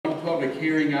public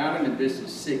hearing item, and this is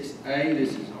 6A.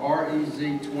 This is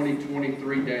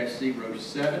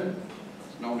REZ-2023-07.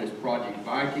 It's known as Project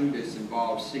Viking. This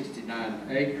involves 69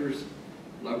 acres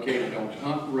located on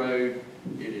Hunt Road.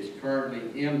 It is currently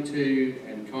M2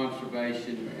 and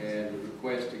conservation, and the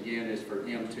request again is for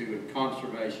M2 and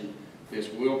conservation.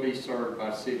 This will be served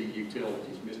by city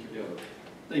utilities. Mr. Dillon.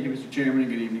 Thank you, Mr. Chairman, and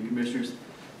good evening, Commissioners.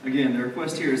 Again, the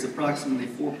request here is approximately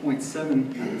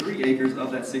 4.73 acres of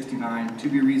that 69 to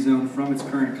be rezoned from its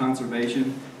current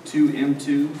conservation to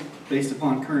M2 based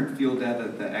upon current field data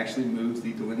that actually moves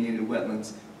the delineated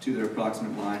wetlands to their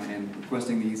approximate line, and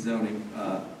requesting the zoning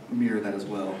mirror that as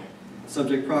well.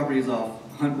 Subject property is off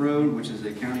Hunt Road, which is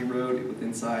a county road with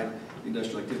inside the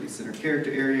Industrial Activity Center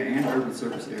character area and urban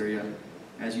service area.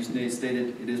 As you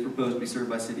stated, it is proposed to be served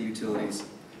by city utilities.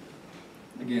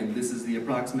 Again, this is the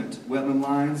approximate wetland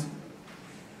lines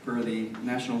per the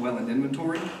National Wetland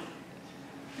Inventory.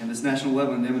 And this National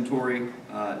Wetland Inventory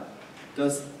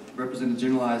does represent a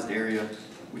generalized area,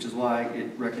 which is why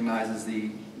it recognizes the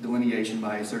delineation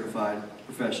by a certified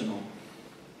professional.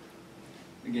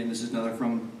 Again, this is another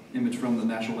image from the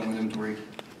National Wetland Inventory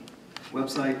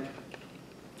website.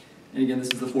 And again, this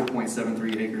is the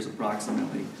 4.73 acres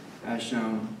approximately, as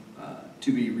shown,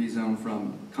 to be rezoned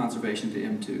from conservation to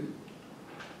M2.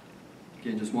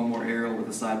 Again, just one more arrow with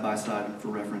a side-by-side for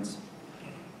reference.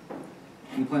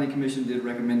 And the Planning Commission did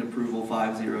recommend approval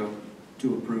 5-0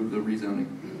 to approve the rezoning.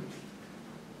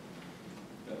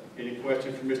 Any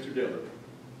questions for Mr. Dillon?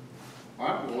 All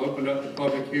right, we'll open up the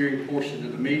public hearing portion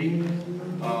of the meeting.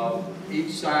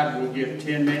 Each side will give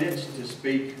 10 minutes to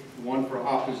speak, one for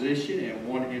opposition and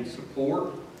one in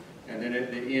support. And then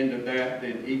at the end of that,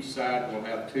 then each side will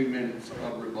have 2 minutes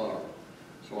of rebuttal.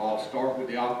 So I'll start with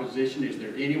the opposition. Is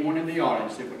there anyone in the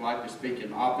audience that would like to speak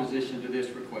in opposition to this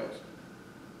request?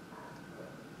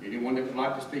 Anyone that would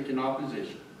like to speak in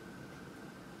opposition?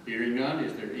 Hearing none,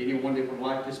 is there anyone that would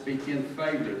like to speak in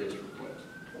favor of this request?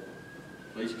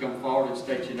 Please come forward and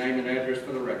state your name and address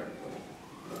for the record.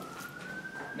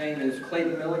 Name is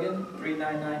Clayton Milligan,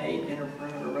 3998 Inner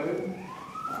Perimeter Road.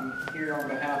 I'm here on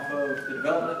behalf of the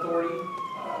Development Authority.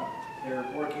 They're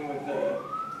working with the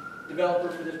developer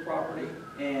for this property,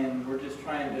 and we're just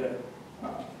trying to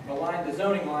align the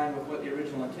zoning line with what the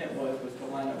original intent was to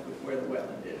line up with where the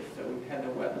wetland is. So we've had the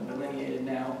wetland delineated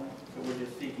now, so we're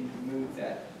just seeking to move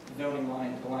that zoning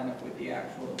line to line up with the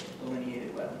actual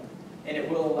delineated wetland. And it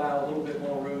will allow a little bit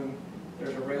more room.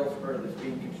 There's a rail spur that's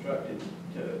being constructed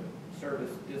to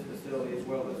service this facility as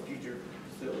well as future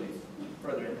facilities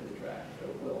further into the track. So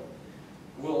it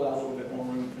will allow a little bit more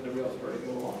room for the rail spur to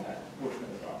go along that portion of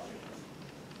the property.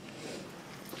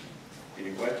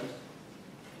 Any questions?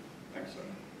 Thanks, sir.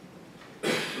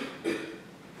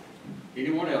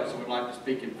 Anyone else that would like to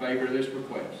speak in favor of this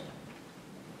request?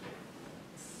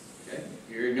 Okay,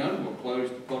 hearing none, we'll close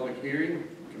the public hearing.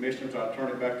 Commissioners, I'll turn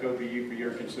it back over to you for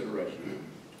your consideration.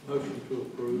 Motion to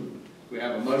approve. We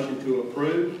have a motion to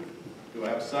approve. Do I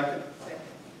have a second?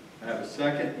 I have a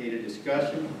second. Any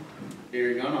discussion?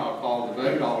 Hearing none, I'll call the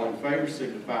vote. All in favor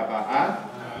signify by aye.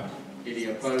 Aye. Any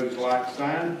opposed, like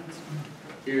sign.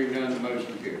 Hearing none, the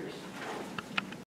motion carries.